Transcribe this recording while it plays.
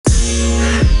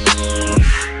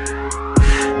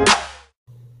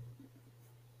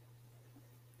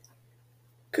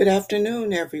Good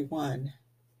afternoon, everyone.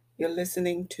 You're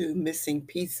listening to Missing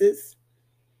Pieces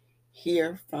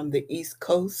here from the East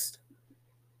Coast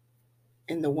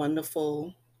in the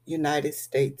wonderful United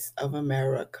States of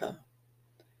America.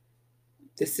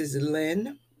 This is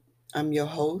Lynn. I'm your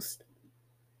host.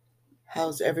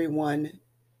 How's everyone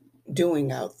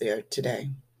doing out there today?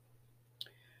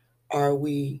 Are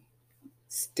we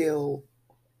still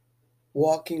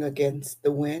walking against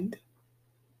the wind?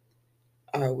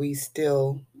 Are we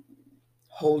still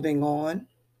holding on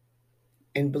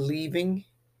and believing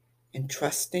and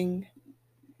trusting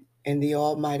in the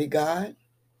Almighty God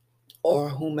or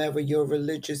whomever your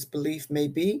religious belief may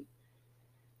be?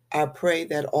 I pray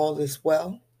that all is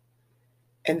well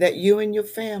and that you and your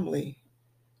family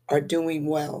are doing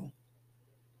well.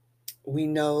 We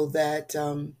know that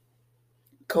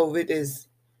COVID is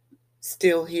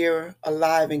still here,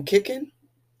 alive and kicking,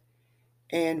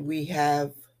 and we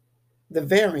have the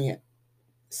variant,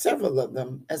 several of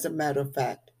them, as a matter of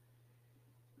fact.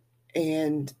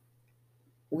 And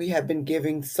we have been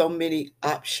giving so many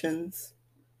options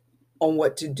on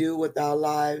what to do with our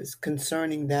lives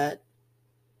concerning that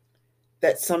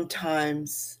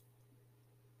sometimes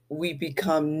we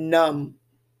become numb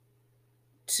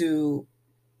to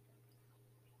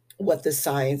what the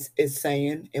science is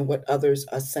saying and what others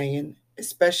are saying,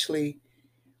 especially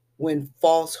when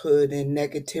falsehood and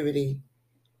negativity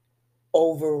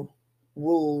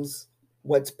overrules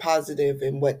what's positive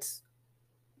and what's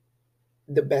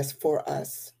the best for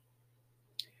us.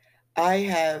 I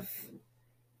have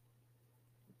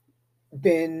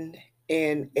been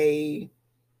in a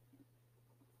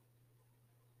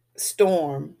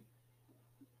storm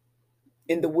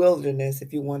in the wilderness,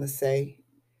 if you want to say,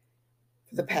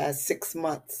 for the past 6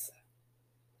 months.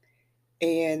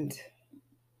 And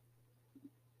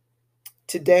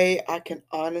today I can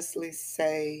honestly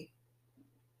say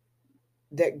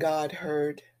that God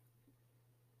heard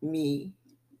me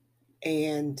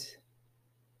and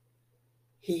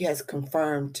He has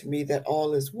confirmed to me that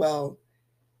all is well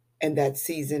and that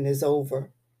season is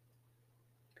over.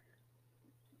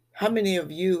 How many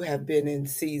of you have been in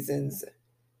seasons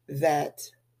that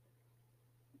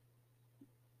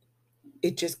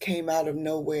it just came out of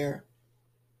nowhere?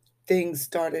 Things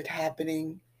started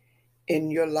happening in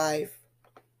your life.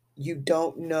 You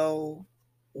don't know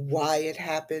why it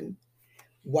happened,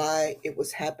 why it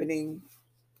was happening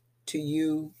to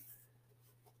you.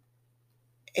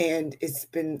 And it's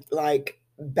been like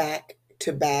back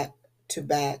to back to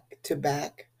back to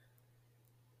back.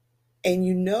 And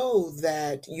you know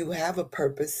that you have a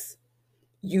purpose.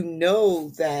 You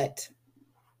know that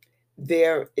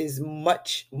there is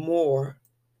much more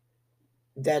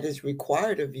that is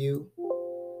required of you,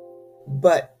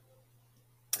 but,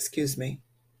 excuse me,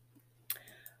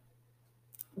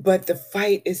 but the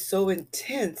fight is so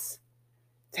intense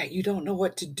that you don't know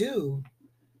what to do.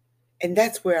 And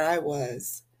that's where I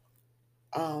was.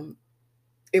 Um,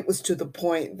 it was to the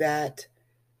point that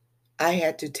I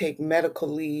had to take medical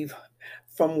leave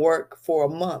from work for a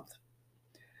month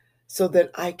so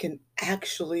that I can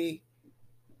actually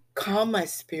calm my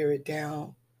spirit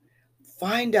down,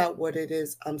 find out what it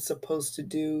is I'm supposed to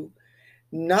do,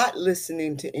 not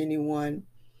listening to anyone,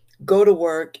 go to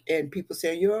work and people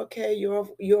say, "You're okay,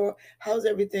 you're how's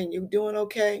everything? You doing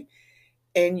okay?"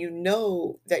 And you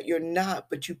know that you're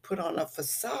not, but you put on a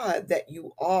facade that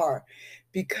you are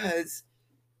because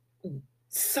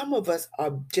some of us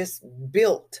are just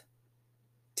built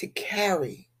to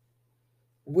carry.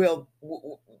 Well,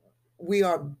 we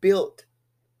are built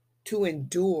to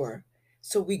endure.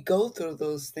 So we go through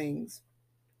those things.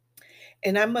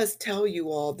 And I must tell you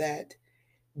all that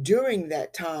during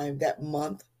that time, that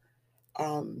month,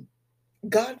 um,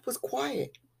 God was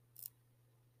quiet.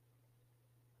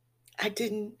 I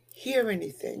didn't hear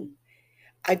anything.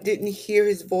 I didn't hear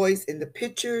his voice in the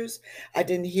pictures. I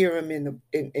didn't hear him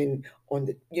in on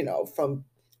the from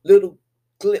little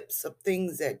clips of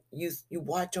things that you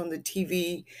watch on the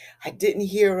TV. I didn't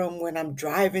hear him when I'm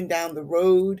driving down the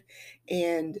road,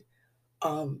 and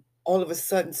all of a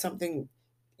sudden something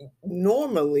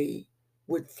normally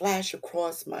would flash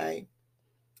across my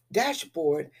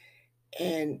dashboard,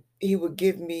 and he would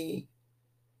give me.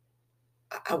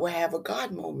 I would have a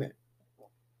God moment,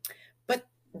 but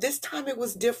this time it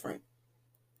was different.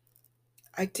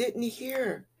 I didn't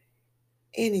hear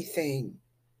anything.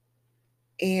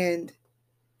 And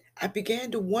I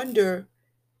began to wonder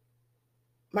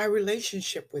my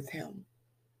relationship with him.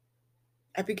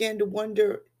 I began to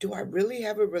wonder, do I really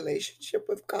have a relationship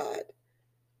with God?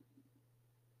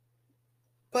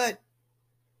 But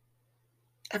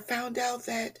I found out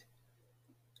that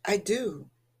I do.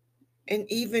 And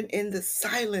even in the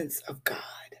silence of God,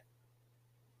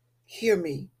 hear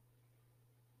me,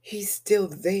 He's still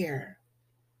there.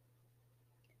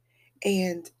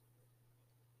 And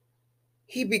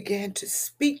He began to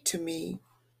speak to me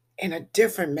in a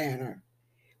different manner.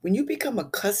 When you become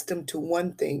accustomed to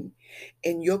one thing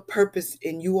and your purpose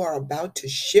and you are about to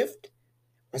shift,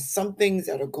 or some things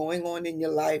that are going on in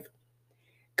your life,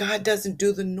 God doesn't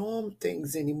do the norm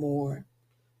things anymore.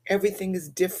 Everything is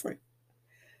different.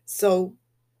 So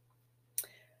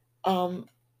um,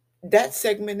 that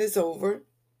segment is over,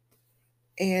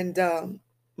 and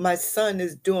my son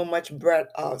is doing much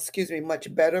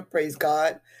better. Praise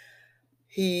God.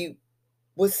 He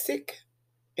was sick,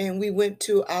 and we went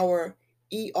to our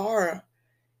ER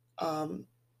um,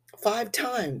 5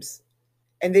 times,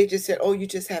 and they just said, "Oh, you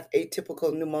just have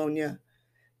atypical pneumonia.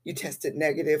 You tested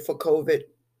negative for COVID."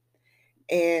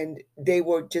 And they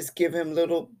will just give him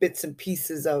little bits and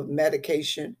pieces of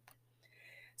medication.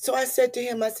 So I said to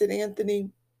him, I said,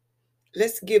 Anthony,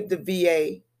 let's give the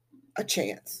VA a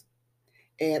chance.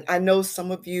 And I know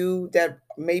some of you that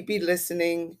may be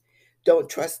listening don't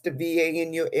trust the VA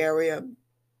in your area.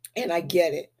 And I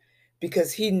get it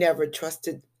because he never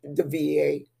trusted the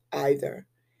VA either.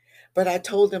 But I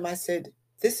told him, I said,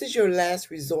 this is your last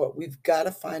resort. We've got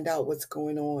to find out what's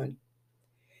going on.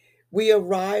 We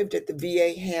arrived at the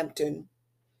VA Hampton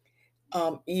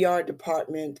ER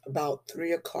department about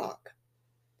 3 o'clock.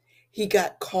 He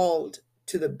got called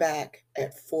to the back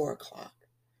at 4 o'clock.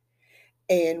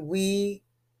 And we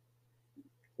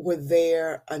were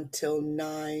there until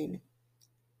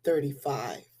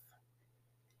 9:35.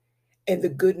 And the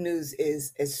good news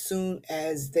is, as soon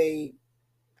as they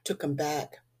took him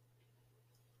back,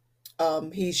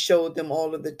 he showed them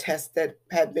all of the tests that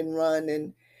had been run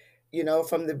and,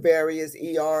 from the various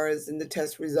ERs and the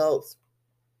test results.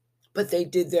 But they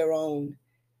did their own.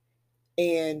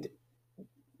 And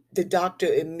the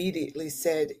doctor immediately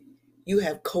said, you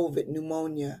have COVID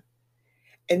pneumonia.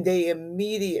 And they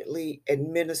immediately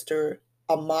administer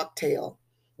a mocktail,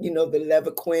 the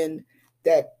Levaquin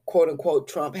that quote unquote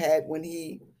Trump had when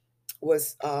he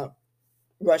was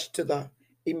rushed to the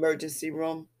emergency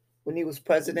room when he was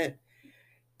president.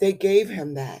 They gave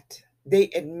him that. They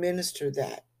administered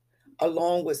that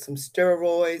along with some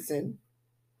steroids and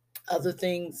other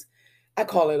things. I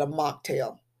call it a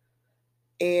mocktail.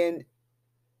 And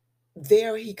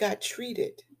there he got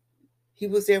treated. He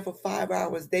was there for 5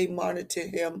 hours. They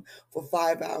monitored him for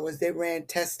 5 hours. They ran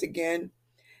tests again.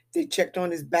 They checked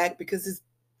on his back because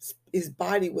his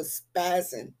body was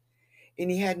spazzing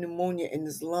and he had pneumonia in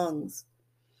his lungs.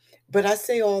 But I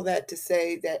say all that to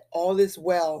say that all is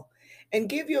well, and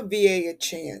give your VA a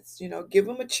chance. Give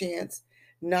them a chance.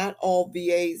 Not all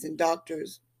VAs and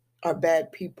doctors are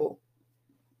bad people.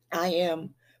 I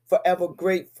am forever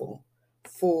grateful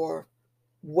for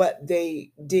what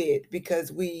they did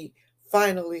because we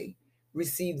finally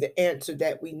received the answer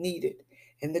that we needed.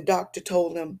 And the doctor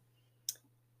told him,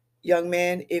 young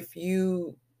man, if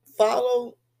you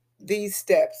follow these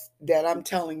steps that I'm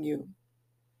telling you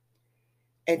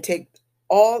and take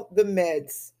all the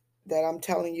meds that I'm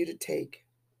telling you to take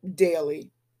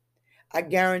daily, I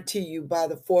guarantee you by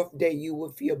the fourth day you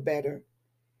will feel better.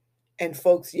 And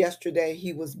folks, yesterday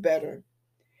he was better.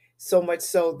 So much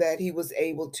so that he was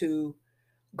able to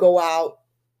go out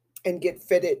and get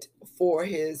fitted for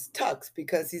his tux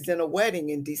because he's in a wedding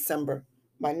in December.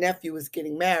 My nephew is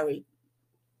getting married.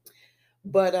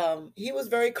 But he was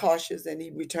very cautious and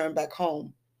he returned back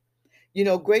home.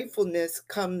 Gratefulness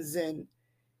comes in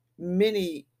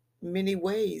many, many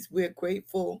ways. We're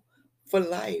grateful for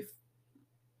life.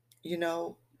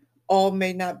 All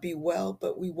may not be well,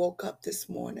 but we woke up this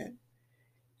morning.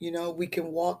 We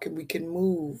can walk and we can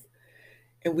move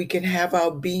and we can have our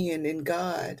being in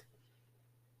God.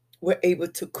 We're able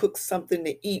to cook something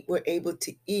to eat. We're able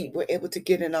to eat. We're able to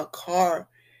get in our car.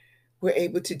 We're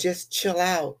able to just chill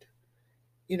out.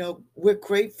 We're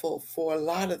grateful for a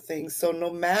lot of things. So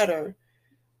no matter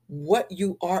what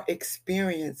you are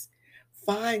experiencing,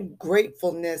 find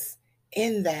gratefulness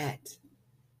in that.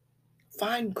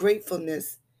 Find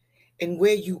gratefulness in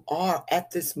where you are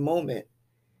at this moment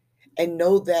and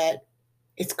know that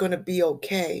it's going to be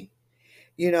okay.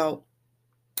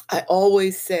 I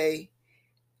always say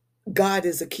God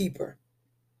is a keeper.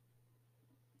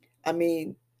 I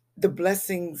mean, the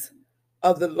blessings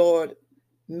of the Lord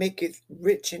maketh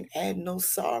rich and add no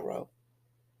sorrow.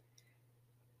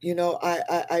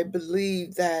 I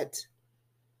believe that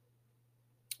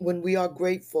when we are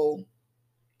grateful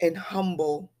and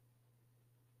humble,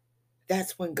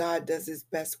 that's when God does his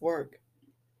best work.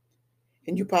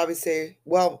 And you probably say,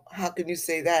 well, how can you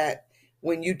say that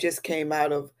when you just came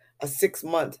out of a 6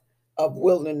 month of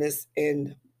wilderness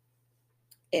and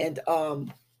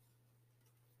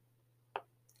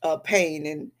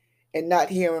pain and not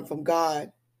hearing from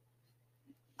God.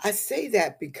 I say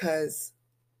that because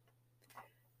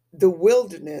the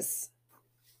wilderness,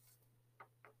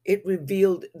 it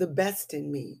revealed the best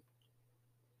in me.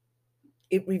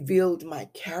 It revealed my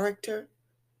character,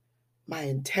 my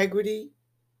integrity,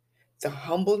 the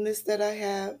humbleness that I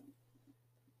have.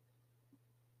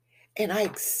 And I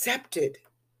accepted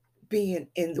being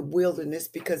in the wilderness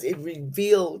because it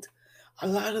revealed a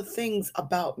lot of things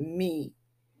about me.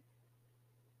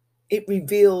 It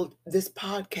revealed this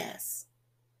podcast.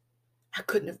 I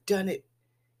couldn't have done it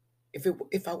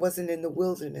if I wasn't in the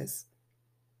wilderness.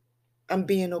 I'm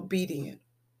being obedient.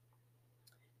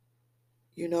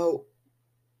 You know,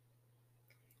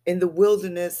 in the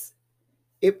wilderness,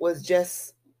 it was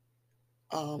just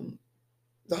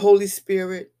the Holy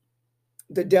Spirit,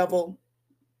 the devil,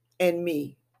 and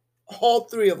me. All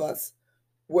three of us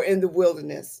were in the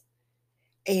wilderness.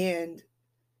 And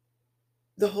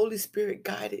the Holy Spirit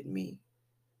guided me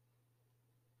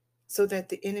so that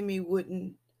the enemy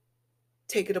wouldn't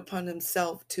take it upon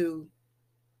himself to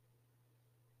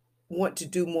want to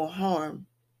do more harm.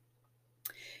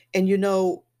 And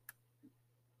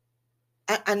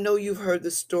I know you've heard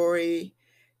the story,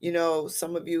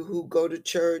 some of you who go to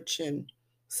church and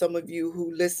some of you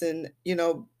who listen,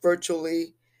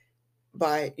 virtually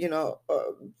by,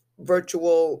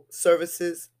 virtual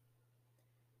services.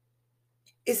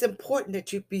 It's important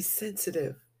that you be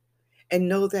sensitive and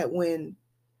know that when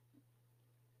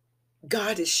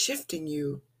God is shifting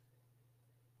you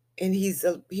and he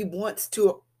wants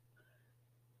to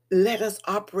let us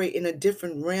operate in a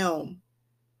different realm.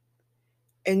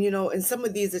 And in some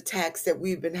of these attacks that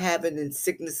we've been having and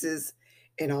sicknesses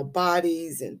in our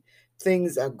bodies and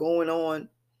things are going on,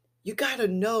 you got to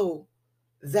know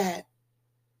that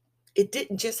it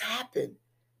didn't just happen.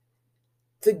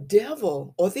 The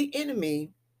devil or the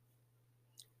enemy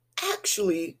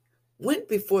actually went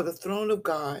before the throne of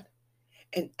God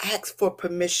and asked for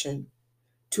permission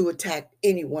to attack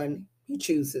anyone he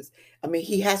chooses. I mean,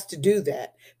 he has to do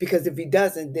that because if he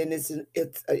doesn't, then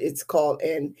it's called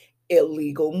an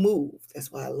illegal move.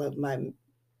 That's why I love my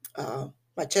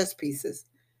chess pieces.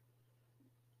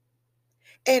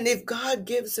 And if God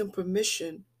gives him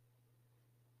permission,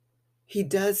 he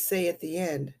does say at the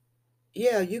end,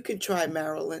 yeah, you can try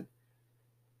Marilyn,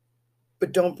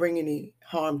 but don't bring any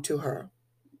harm to her.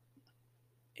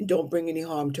 And don't bring any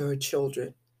harm to her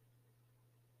children.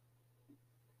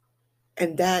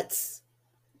 And that's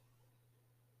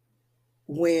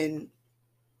when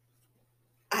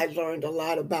I learned a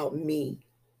lot about me.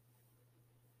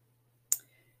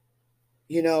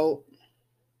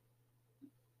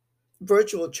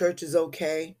 Virtual church is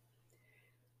okay,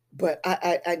 but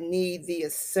I need the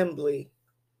assembly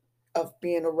of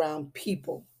being around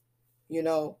people. You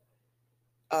know,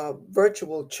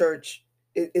 Virtual church,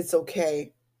 it's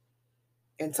okay.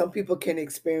 And some people can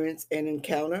experience an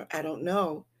encounter. I don't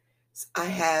know. I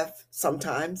have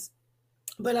sometimes,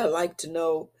 but I like to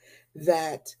know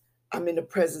that I'm in the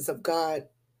presence of God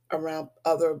around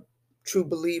other true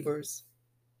believers.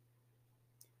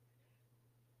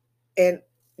 And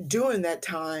during that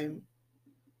time,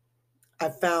 I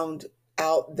found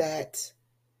out that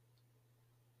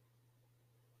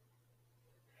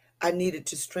I needed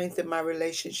to strengthen my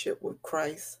relationship with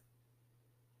Christ.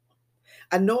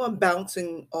 I know I'm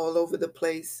bouncing all over the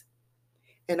place,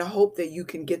 and I hope that you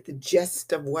can get the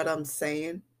gist of what I'm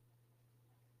saying.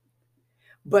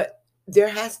 But there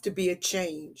has to be a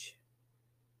change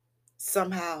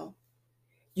somehow.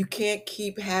 You can't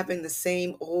keep having the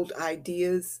same old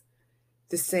ideas,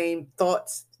 the same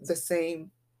thoughts, the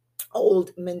same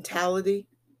old mentality.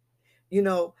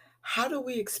 How do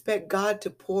we expect God to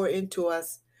pour into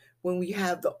us when we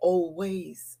have the old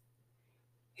ways?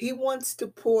 He wants to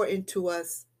pour into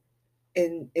us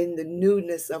in the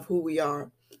newness of who we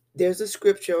are. There's a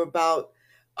scripture about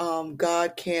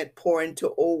God can't pour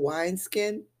into old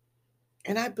wineskin,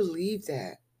 and I believe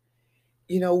that.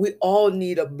 We all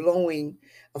need a blowing,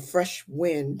 a fresh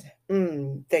wind.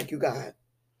 Thank you, God.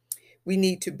 We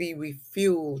need to be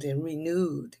refueled and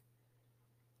renewed,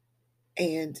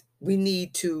 and we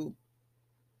need to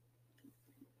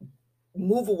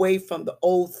move away from the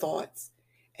old thoughts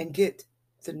and get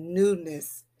the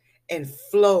newness and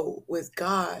flow with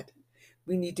God.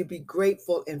 We need to be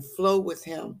grateful and flow with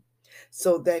Him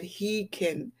so that He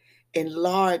can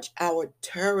enlarge our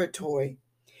territory.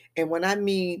 And when I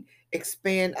mean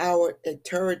expand our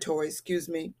territory,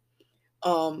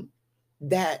 um,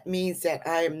 that means that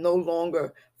I am no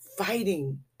longer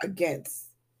fighting against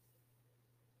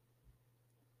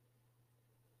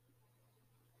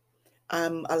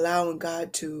I'm allowing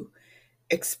God to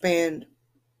expand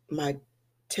my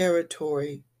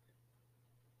territory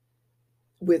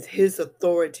with his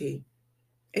authority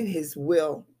and his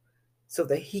will so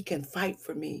that he can fight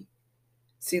for me.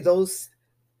 See, those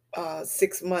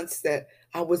 6 months that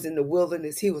I was in the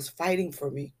wilderness, he was fighting for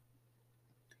me.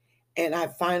 And I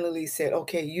finally said,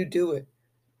 okay, you do it.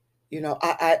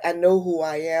 I know who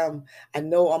I am. I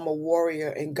know I'm a warrior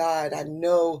in God. I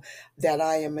know that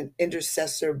I am an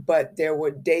intercessor, but there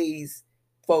were days,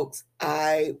 folks,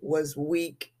 I was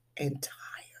weak and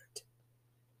tired.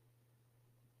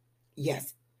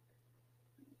 Yes,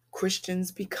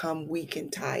 Christians become weak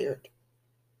and tired.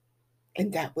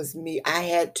 And that was me. I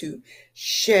had to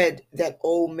shed that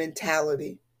old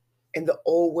mentality and the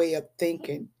old way of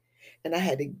thinking. And I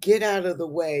had to get out of the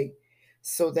way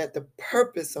so that the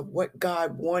purpose of what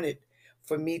God wanted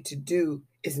for me to do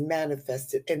is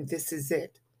manifested. And this is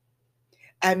it.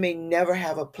 I may never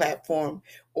have a platform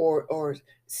or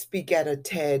speak at a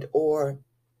TED or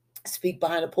speak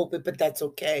behind a pulpit, but that's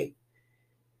okay.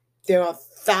 There are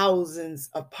thousands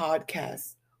of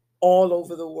podcasts all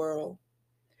over the world.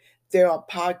 There are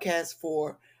podcasts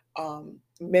for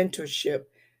mentorship,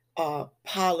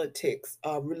 politics,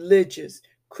 religious,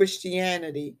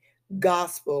 Christianity,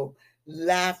 gospel,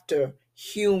 laughter,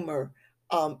 humor,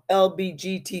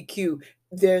 LBGTQ.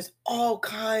 There's all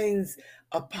kinds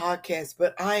of podcasts,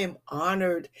 but I am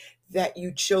honored that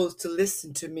you chose to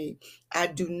listen to me. I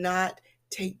do not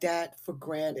take that for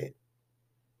granted.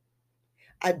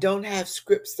 I don't have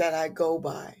scripts that I go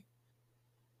by.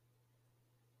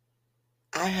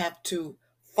 I have to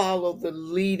follow the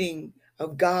leading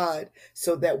of God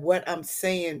so that what I'm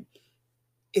saying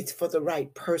is for the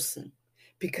right person,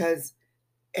 because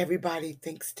everybody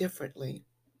thinks differently.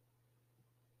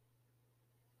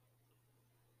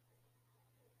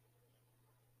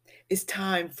 It's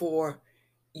time for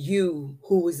you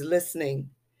who is listening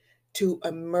to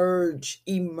emerge.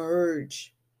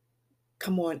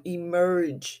 Come on,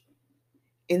 emerge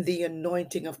in the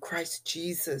anointing of Christ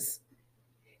Jesus.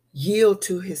 Yield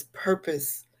to his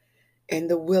purpose and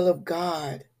the will of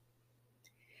God.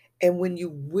 And when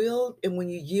you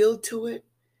yield to it,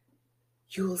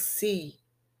 you'll see.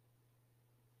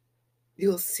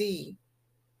 You'll see.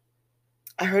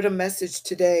 I heard a message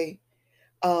today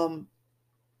from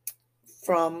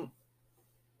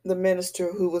the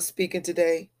minister who was speaking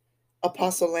today,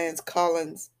 Apostle Lance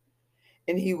Collins,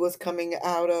 and he was coming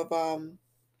out of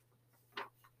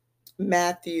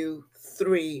Matthew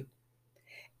 3.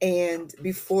 And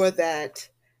before that,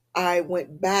 I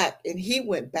went back, and he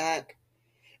went back,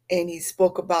 and he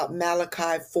spoke about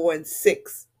Malachi 4 and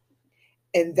 6.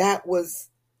 And that was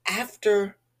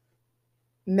after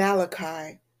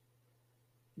Malachi,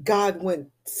 God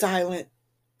went silent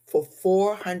for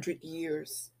 400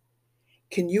 years.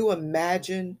 Can you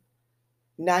imagine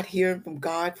not hearing from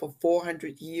God for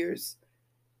 400 years?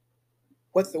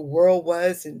 What the world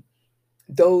was, and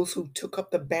those who took up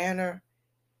the banner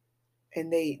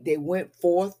and they went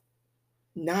forth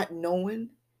not knowing.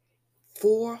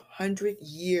 400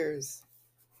 years.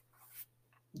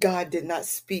 God did not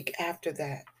speak after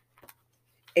that.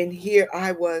 And here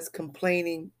I was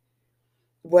complaining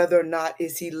whether or not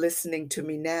is he listening to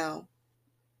me now,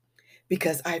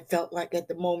 because I felt like at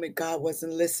the moment God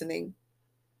wasn't listening.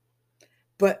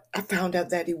 But I found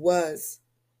out that he was,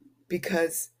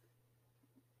 because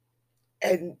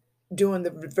and during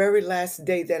the very last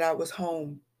day that I was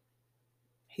home,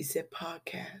 he said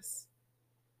podcast.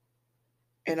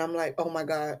 And I'm like, oh my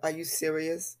God, are you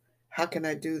serious? How can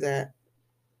I do that?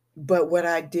 But what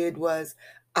I did was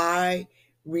I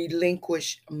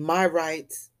relinquished my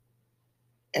rights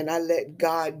and I let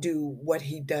God do what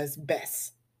he does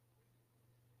best.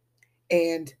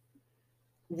 And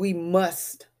we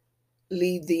must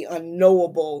leave the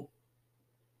unknowable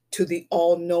to the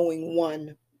all-knowing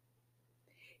one.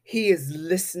 He is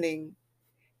listening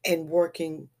and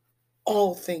working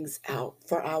all things out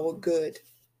for our good.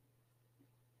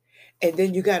 And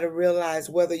then you got to realize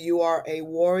whether you are a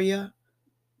warrior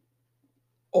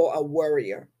or a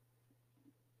worrier.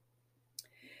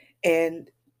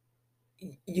 And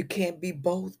you can't be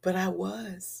both, but I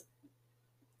was.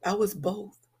 I was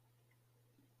both.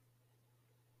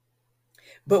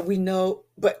 But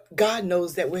God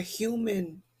knows that we're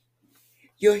human.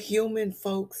 You're human,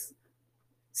 folks.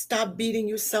 Stop beating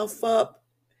yourself up.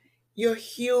 You're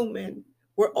human.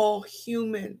 We're all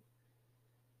human.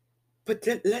 But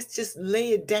let's just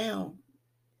lay it down.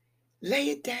 Lay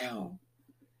it down.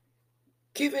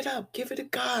 Give it up. Give it to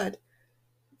God.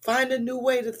 Find a new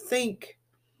way to think.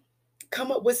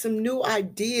 Come up with some new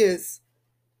ideas.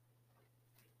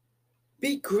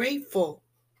 Be grateful.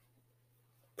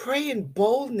 Pray in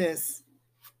boldness.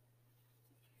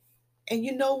 And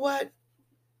you know what?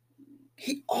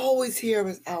 He always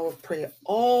hears our prayer.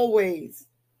 Always.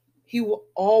 He will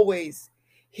always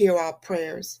hear our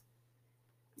prayers.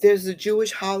 There's a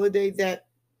Jewish holiday that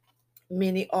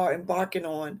many are embarking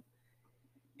on.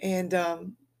 And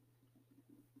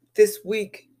this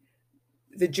week,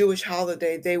 the Jewish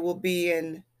holiday, they will be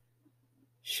in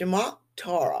Shemot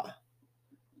Torah.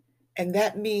 And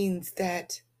that means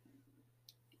that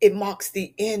it marks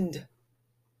the end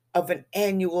of an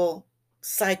annual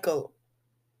cycle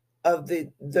of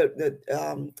the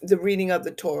reading of the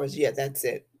Torah. Yeah, that's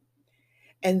it.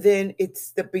 And then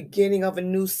it's the beginning of a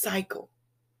new cycle.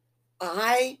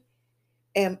 I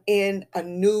am in a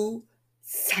new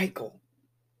cycle.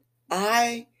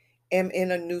 I am in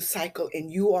a new cycle,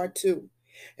 and you are too.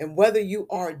 And whether you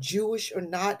are Jewish or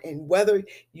not, and whether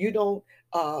you don't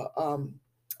uh, um,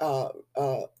 uh,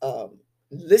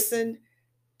 listen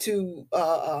to,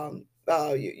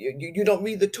 you don't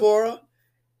read the Torah,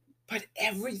 but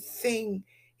everything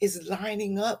is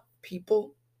lining up,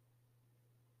 people.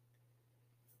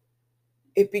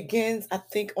 It begins, I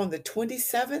think, on the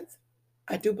 27th,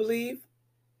 I do believe.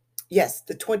 Yes,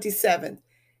 the 27th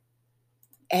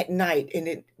at night, and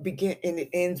it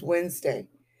ends Wednesday.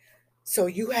 So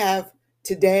you have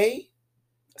today,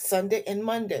 Sunday, and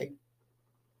Monday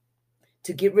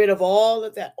to get rid of all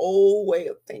of that old way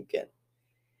of thinking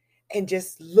and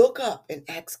just look up and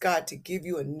ask God to give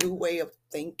you a new way of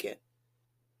thinking.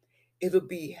 It'll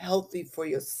be healthy for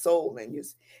your soul and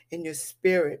your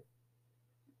spirit.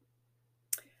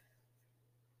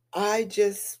 I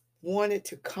just wanted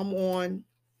to come on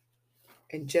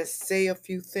and just say a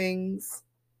few things,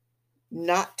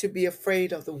 not to be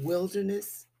afraid of the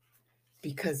wilderness,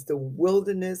 because the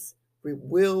wilderness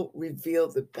will reveal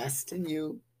the best in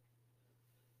you.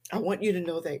 I want you to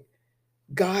know that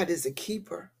God is a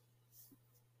keeper.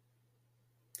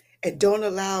 And don't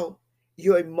allow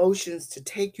your emotions to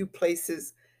take you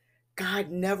places God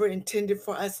never intended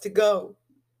for us to go.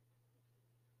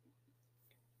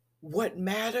 What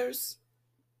matters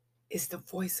is the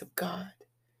voice of God,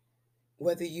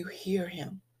 whether you hear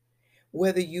him,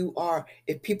 whether you are,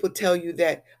 if people tell you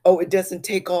that, oh, it doesn't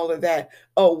take all of that.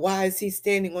 Oh, why is he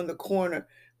standing on the corner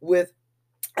with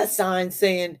a sign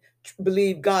saying,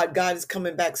 believe God, God is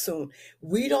coming back soon?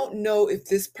 We don't know if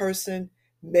this person,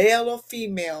 male or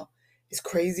female, is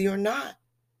crazy or not.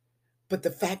 But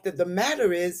the fact of the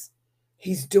matter is,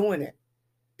 he's doing it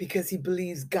because he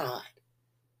believes God.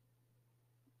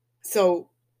 So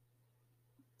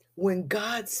when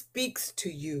God speaks to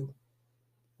you,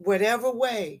 whatever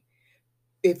way,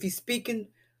 if he's speaking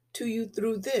to you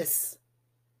through this,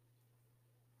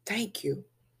 thank you.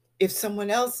 If someone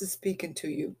else is speaking to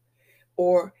you,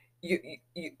 or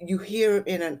you hear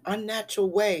in an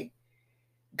unnatural way,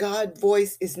 God's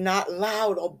voice is not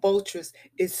loud or boisterous.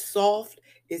 It's soft,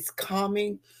 it's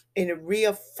calming, and it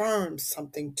reaffirms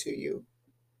something to you.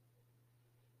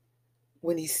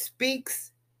 When he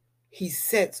speaks, he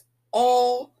sets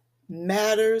all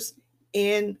matters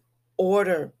in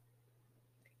order.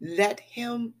 Let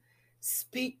him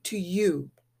speak to you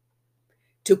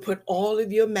to put all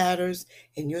of your matters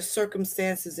and your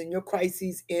circumstances and your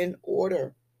crises in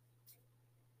order.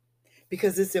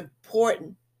 Because it's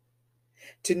important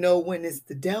to know when it's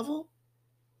the devil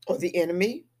or the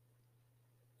enemy,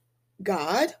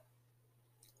 God,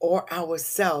 or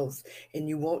ourselves. And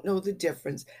you won't know the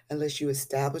difference unless you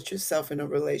establish yourself in a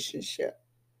relationship.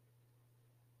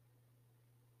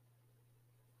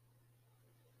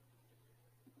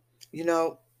 You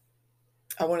know,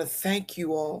 I want to thank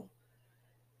you all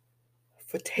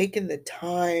for taking the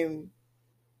time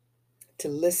to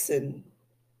listen.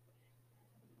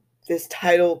 This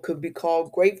title could be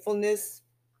called Gratefulness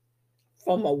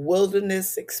from a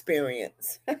Wilderness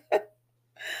Experience.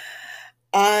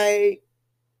 I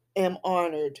am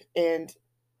honored and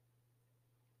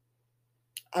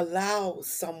allow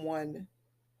someone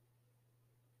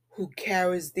who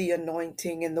carries the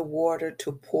anointing and the water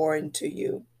to pour into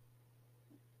you.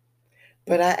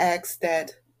 But I ask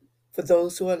that for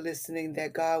those who are listening,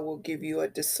 that God will give you a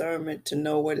discernment to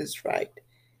know what is right.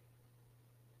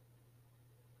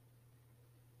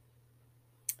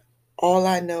 All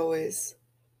I know is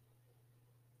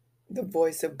the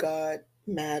voice of God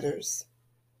matters.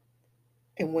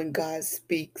 And when God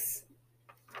speaks,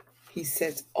 he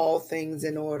sets all things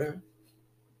in order,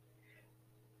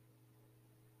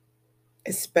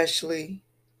 especially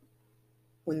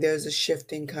when there's a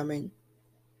shifting coming.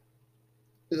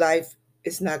 Life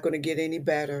is not going to get any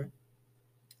better.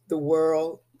 The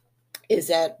world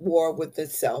is at war with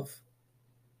itself.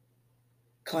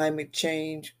 Climate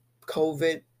change,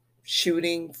 COVID,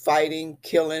 shooting, fighting,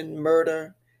 killing,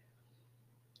 murder.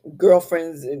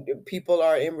 Girlfriends and people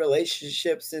are in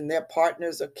relationships and their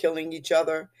partners are killing each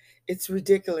other. It's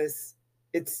ridiculous.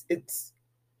 It's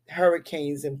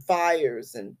hurricanes and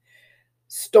fires and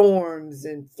storms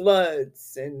and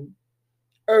floods and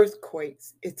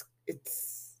earthquakes. It's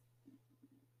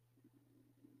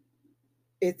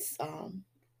it's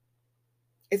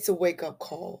a wake-up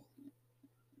call.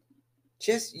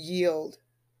 Just yield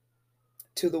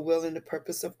to the will and the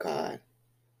purpose of God.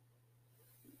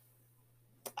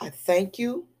 I thank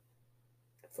you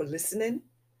for listening.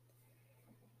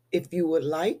 If you would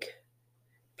like,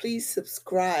 please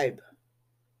subscribe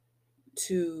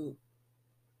to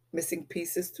Missing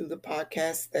Pieces through the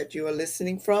podcast that you are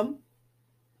listening from.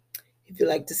 If you'd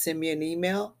like to send me an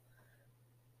email,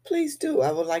 please do.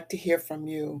 I would like to hear from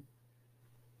you.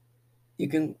 You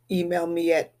can email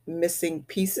me at Missing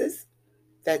Pieces.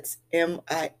 That's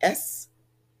MISNG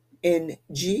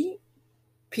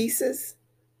Pieces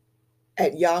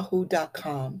at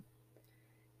yahoo.com.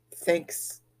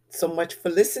 Thanks so much for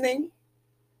listening.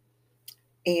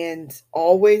 And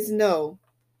always know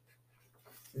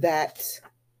that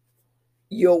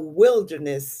your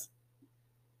wilderness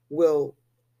will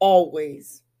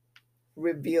always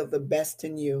reveal the best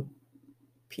in you.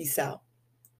 Peace out.